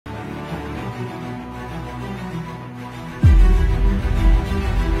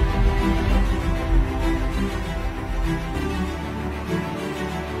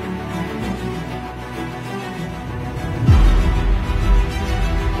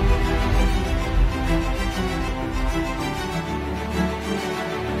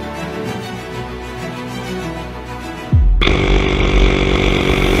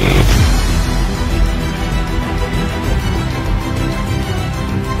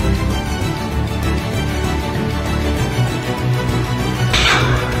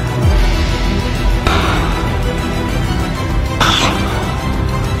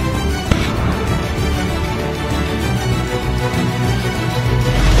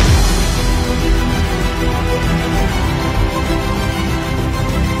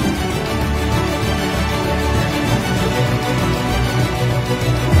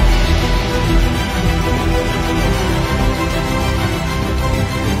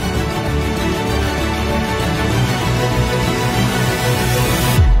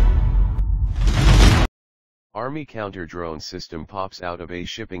Army counter-drone system pops out of a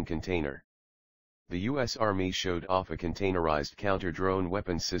shipping container. The U.S. Army showed off a containerized counter-drone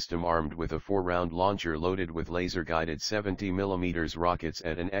weapon system armed with a 4-round launcher loaded with laser-guided 70mm rockets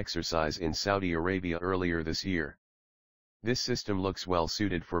at an exercise in Saudi Arabia earlier this year. This system looks well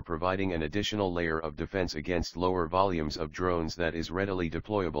suited for providing an additional layer of defense against lower volumes of drones that is readily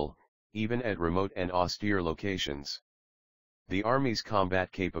deployable, even at remote and austere locations. The Army's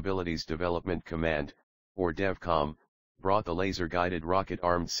Combat Capabilities Development Command, or DEVCOM, brought the laser-guided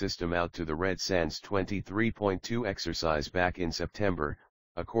rocket-armed system out to the Red Sands 23.2 exercise back in September,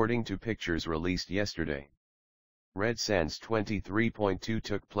 according to pictures released yesterday. Red Sands 23.2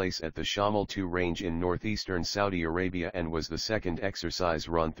 took place at the Shamal-2 Range in northeastern Saudi Arabia and was the second exercise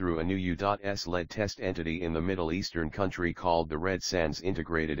run through a new U.S.-led test entity in the Middle Eastern country called the Red Sands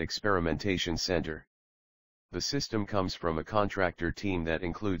Integrated Experimentation Center. The system comes from a contractor team that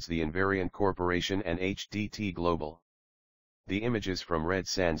includes the Invariant Corporation and HDT Global. The images from Red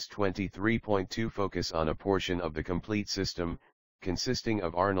Sands 23.2 focus on a portion of the complete system, consisting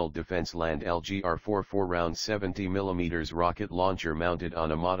of Arnold Defense Land LGR-4 4-round 70mm rocket launcher mounted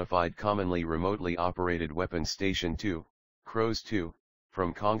on a modified commonly remotely operated weapon station 2, CROWS 2,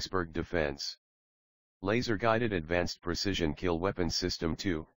 from Kongsberg Defense. Laser-guided Advanced Precision Kill Weapon System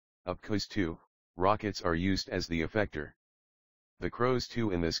 2, UPCOS 2, rockets are used as the effector. The CROWS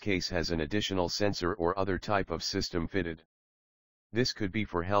 2 in this case has an additional sensor or other type of system fitted. This could be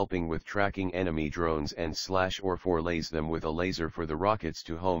for helping with tracking enemy drones and or for laze them with a laser for the rockets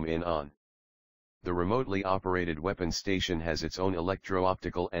to home in on. The remotely operated weapon station has its own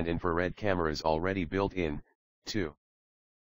electro-optical and infrared cameras already built in, too.